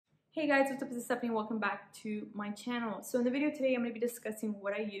Hey guys, what's up? This is Stephanie. Welcome back to my channel. So in the video today, I'm going to be discussing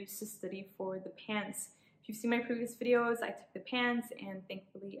what I use to study for the PANCE. If you've seen my previous videos, I took the PANCE and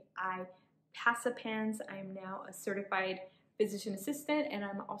thankfully I passed the PANCE. I am now a certified physician assistant and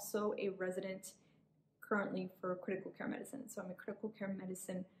I'm also a resident currently for critical care medicine. So I'm a critical care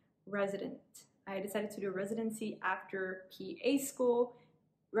medicine resident. I decided to do a residency after PA school.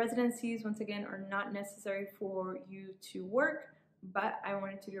 Residencies, once again, are not necessary for you to work, but I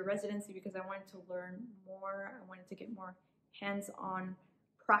wanted to do a residency because I wanted to learn more. I wanted to get more hands-on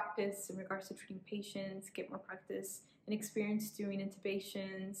practice in regards to treating patients, get more practice and experience doing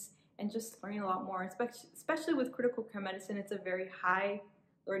intubations, and just learning a lot more. Especially with critical care medicine, it's a very high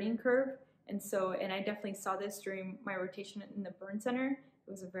learning curve. And I definitely saw this during my rotation in the burn center.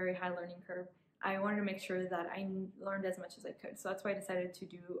 It was a very high learning curve. I wanted to make sure that I learned as much as I could. So that's why I decided to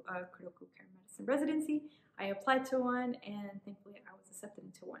do a critical care medicine residency. I applied to one and thankfully I was accepted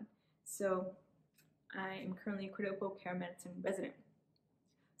into one. So I am currently a critical care medicine resident.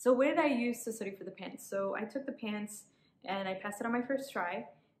 So what did I use to study for the PANCE? So I took the PANCE and I passed it on my first try.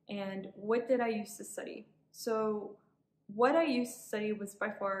 And what did I use to study? So what I used to study was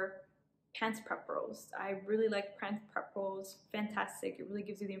by far PANCE prep roles. I really like PANCE prep roles. Fantastic. It really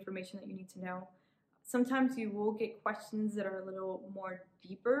gives you the information that you need to know. Sometimes you will get questions that are a little more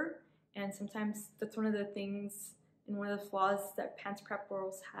deeper, and sometimes that's one of the things and one of the flaws that PANCE prep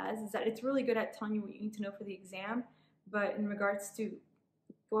roles has, is that it's really good at telling you what you need to know for the exam, but in regards to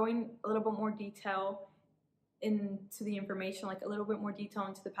going a little bit more detail into the information, like a little bit more detail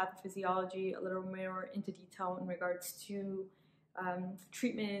into the pathophysiology, a little more into detail in regards to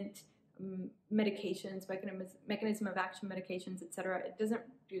treatment, medications, mechanism of action medications, etc. It doesn't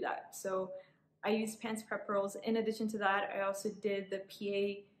do that. So I used PANCE prep roles. In addition to that, I also did the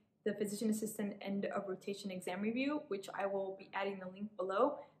PA, the physician assistant end of rotation exam review, which I will be adding the link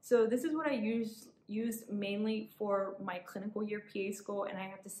below. So this is what I used mainly for my clinical year PA school, and I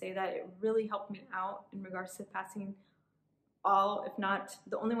have to say that it really helped me out in regards to passing all, if not,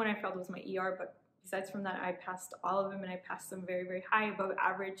 the only one I failed was my ER, but besides from that, I passed all of them and I passed them very, very high, above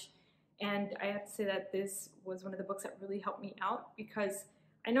average. And I have to say that this was one of the books that really helped me out, because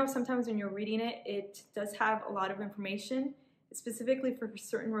I know sometimes when you're reading it, it does have a lot of information, specifically for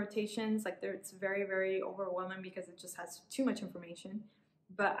certain rotations. Like it's very, very overwhelming because it just has too much information.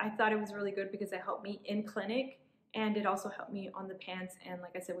 But I thought it was really good because it helped me in clinic, and it also helped me on the PANCE and,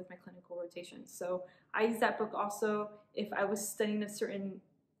 like I said, with my clinical rotations. So I used that book also if I was studying a certain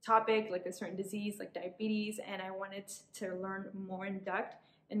topic, like a certain disease, like diabetes, and I wanted to learn more in depth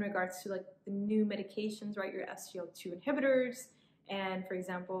in regards to like the new medications, right? Your SGLT2 inhibitors, and for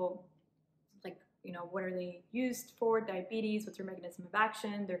example, like, you know, what are they used for? Diabetes, what's their mechanism of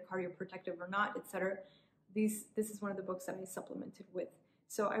action? They're cardioprotective or not, etc. This is one of the books that I supplemented with.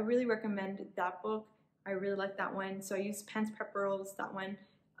 So I really recommend that book. I really like that one. So I used PANCE prep roles, that one.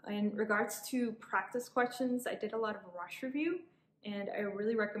 In regards to practice questions, I did a lot of Rosh review, and I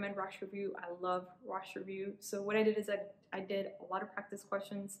really recommend Rosh review. I love Rosh review. So what I did is I did a lot of practice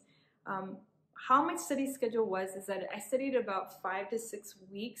questions. How my study schedule was is that I studied about 5 to 6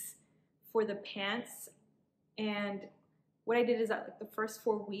 weeks for the PANCE, and what I did is that like the first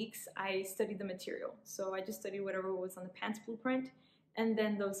 4 weeks I studied the material. So I just studied whatever was on the PANCE blueprint, and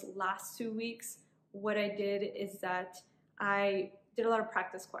then those last 2 weeks, what I did is that I did a lot of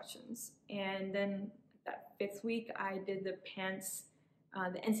practice questions, and then that 5th week I did the PANCE,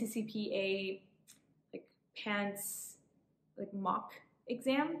 the NCCPA like PANCE like mock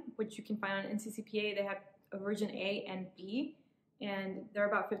exam, which you can find on NCCPA. They have a version A and B, and they're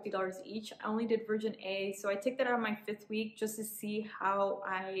about $50 each. I only did version A, so I took that out of my 5th week just to see how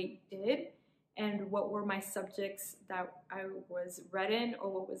I did and what were my subjects that I was read in, or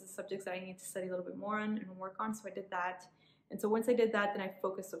what was the subjects that I need to study a little bit more on and work on. So I did that, and so once I did that, then I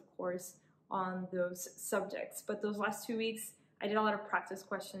focused, of course, on those subjects. But those last 2 weeks, I did a lot of practice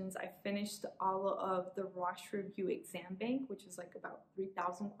questions. I finished all of the Rosh review exam bank, which is like about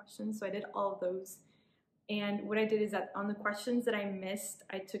 3,000 questions. So I did all of those. And what I did is that on the questions that I missed,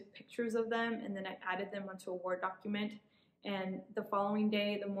 I took pictures of them and then I added them onto a Word document. And the following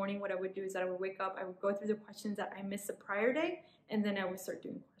day, the morning, what I would do is that I would wake up, I would go through the questions that I missed the prior day, and then I would start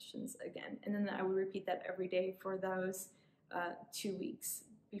doing questions again. And then I would repeat that every day for those 2 weeks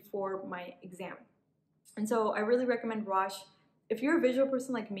before my exam. And so I really recommend Rosh. If you're a visual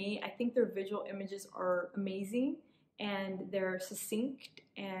person like me, I think their visual images are amazing, and they're succinct,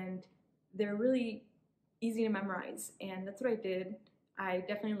 and they're really easy to memorize. And that's what I did. I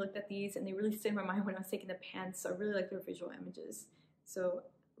definitely looked at these, and they really stayed in my mind when I was taking the PANCE, so I really like their visual images. So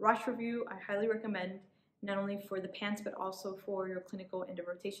Rosh review, I highly recommend. not only for the PANCE, but also for your clinical end of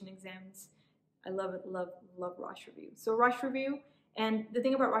rotation exams. I love it, love Rosh Review. So Rosh Review, and the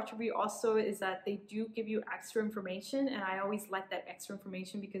thing about Rosh Review also is that they do give you extra information, and I always like that extra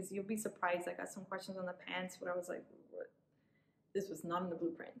information because you'll be surprised. I got some questions on the PANCE where I was like, what? This was not in the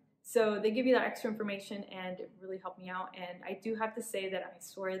blueprint. So they give you that extra information, and it really helped me out. And I do have to say that I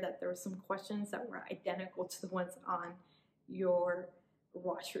swear that there were some questions that were identical to the ones on your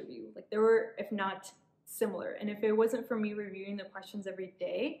Rosh Review. Like there were, if not similar. And if it wasn't for me reviewing the questions every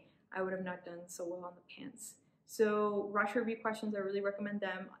day, I would have not done so well on the PANCE. So Rosh Review questions, I really recommend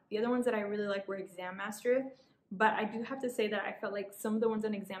them. The other ones that I really like were Exammaster, but I do have to say that I felt like some of the ones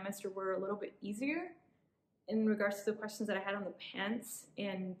on Exammaster were a little bit easier in regards to the questions that I had on the PANCE,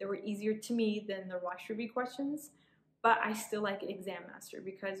 and they were easier to me than the Rosh Review questions, but I still like Exammaster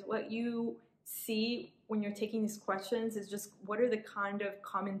because what you see when you're taking these questions is just what are the kind of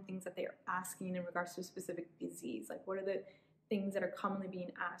common things that they are asking in regards to a specific disease, like what are the things that are commonly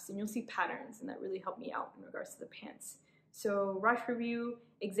being asked, and you'll see patterns, and that really helped me out in regards to the PANCE. So Rosh Review,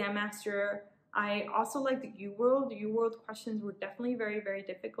 Exammaster. I also like the UWorld. The UWorld questions were definitely very, very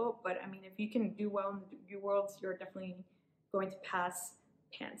difficult, but I mean, if you can do well in the UWorlds, you're definitely going to pass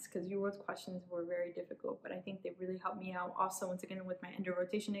PANCE because UWorld's questions were very difficult, but I think they really helped me out also, once again, with my end of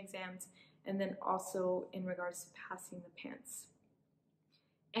rotation exams, and then also in regards to passing the PANCE.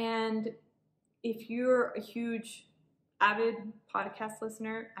 And if you're a huge avid podcast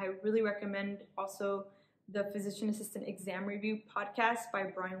listener, I really recommend also the Physician Assistant Exam Review podcast by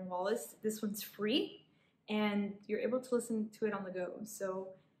Brian Wallace. This one's free, and you're able to listen to it on the go. So,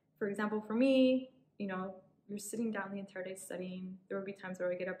 for example, for me, you know, you're sitting down the entire day studying. There would be times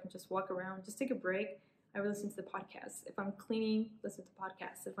where I get up and just walk around, just take a break. I would listen to the podcast. If I'm cleaning, listen to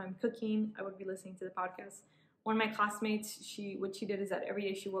podcasts. If I'm cooking, I would be listening to the podcast. One of my classmates, what she did is that every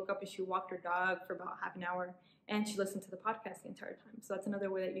day she woke up and she walked her dog for about half an hour, and she listened to the podcast the entire time. So that's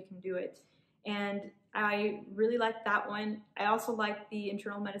another way that you can do it. And I really like that one. I also like the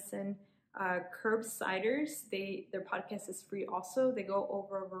internal medicine Curbsiders. Their podcast is free also. They go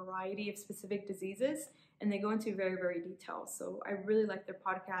over a variety of specific diseases, and they go into very, very detail. So I really like their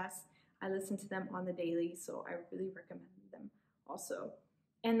podcast. I listen to them on the daily, so I really recommend them also.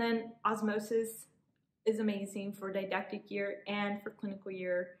 And then Osmosis is amazing for didactic year and for clinical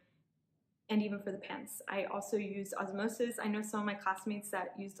year, and even for the PANCE. I also use Osmosis. I know some of my classmates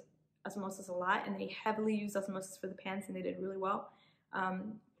that used Osmosis a lot, and they heavily used Osmosis for the PANCE, and they did really well.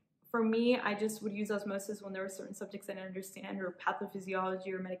 For me, I just would use Osmosis when there were certain subjects I didn't understand, or pathophysiology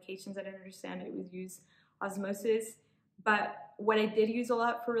or medications I didn't understand. I would use Osmosis. But what I did use a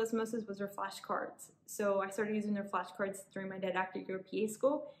lot for Osmosis was their flashcards. So I started using their flashcards during my didactic year PA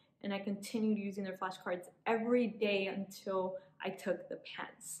school, and I continued using their flashcards every day until I took the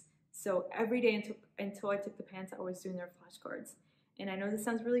PANCE. So every day until I took the PANCE, I was doing their flashcards. And I know this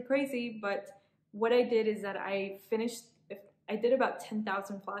sounds really crazy, but what I did is that I did about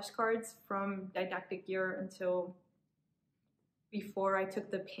 10,000 flashcards from didactic year until before I took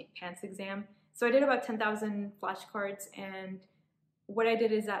the PANCE exam. So I did about 10,000 flashcards, and what I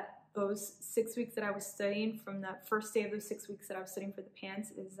did is that those 6 weeks that I was studying, from that first day of those 6 weeks that I was studying for the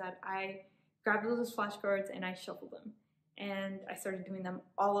PANCE, is that I grabbed those flashcards and I shuffled them. And I started doing them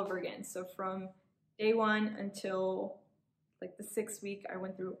all over again. So from day one until like the 6th week, I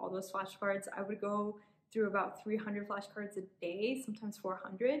went through all those flashcards. I would go through about 300 flashcards a day, sometimes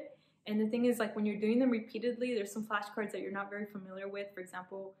 400. And the thing is, like, when you're doing them repeatedly, there's some flashcards that you're not very familiar with. For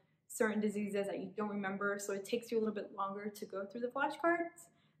example, certain diseases that you don't remember. So it takes you a little bit longer to go through the flashcards.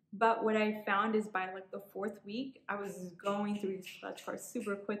 But what I found is by like the 4th week, I was going through these flashcards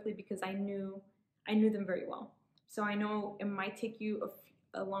super quickly because I knew them very well. So I know it might take you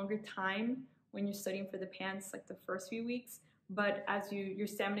a longer time when you're studying for the PANCE, like the first few weeks. But as your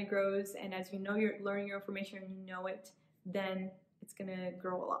stamina grows, and as you know you're learning your information and you know it, then it's gonna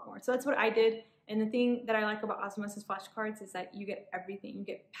grow a lot more. So that's what I did. And the thing that I like about Osmosis flashcards is that you get everything. You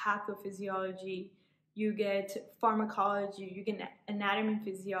get pathophysiology, you get pharmacology, you get anatomy and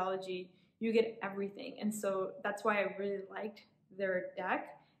physiology, you get everything. And so that's why I really liked their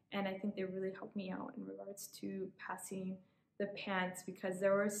deck, and I think they really helped me out in regards to passing the PANCE, because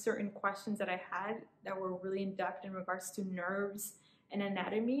there were certain questions that I had that were really in depth in regards to nerves and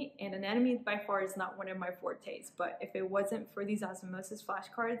anatomy by far is not one of my fortes. But if it wasn't for these Osmosis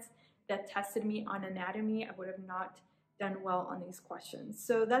flashcards that tested me on anatomy, I would have not done well on these questions.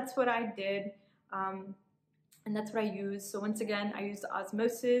 So that's what I did, and that's what I used. So once again, I used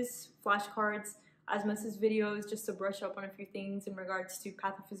Osmosis flashcards, Osmosis videos, just to brush up on a few things in regards to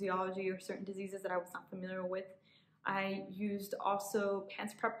pathophysiology or certain diseases that I was not familiar with. I used also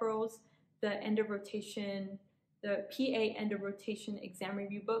PANCE prep rolls the end of rotation, the PA end of rotation exam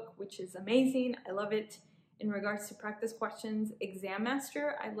review book, which is amazing. I love it. In regards to practice questions,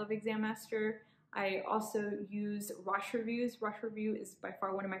 Exammaster, I love Exammaster. I also use Rosh reviews. Rosh review is by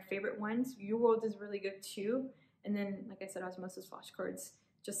far one of my favorite ones. UWorld is really good too. And then, like I said, Osmosis flashcards,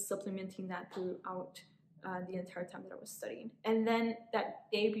 just supplementing that throughout the entire time that I was studying. And then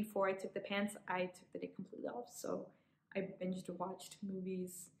that day before I took the PANCE, I took the day completely off. So I binged watched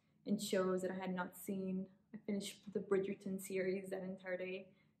movies and shows that I had not seen. I finished the Bridgerton series that entire day.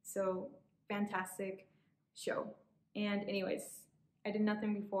 So fantastic show. And anyways, I did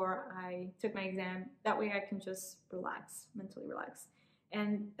nothing before I took my exam. That way I can just relax, mentally relax.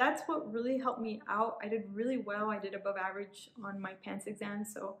 And that's what really helped me out. I did really well. I did above average on my PANCE exam,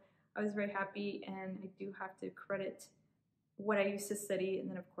 so I was very happy, and I do have to credit what I used to study and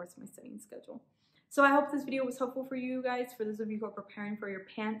then of course my studying schedule. So I hope this video was helpful for you guys, for those of you who are preparing for your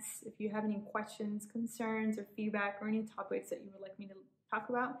PANCE. If you have any questions, concerns, or feedback, or any topics that you would like me to talk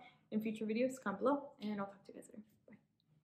about in future videos, comment below, and I'll talk to you guys later.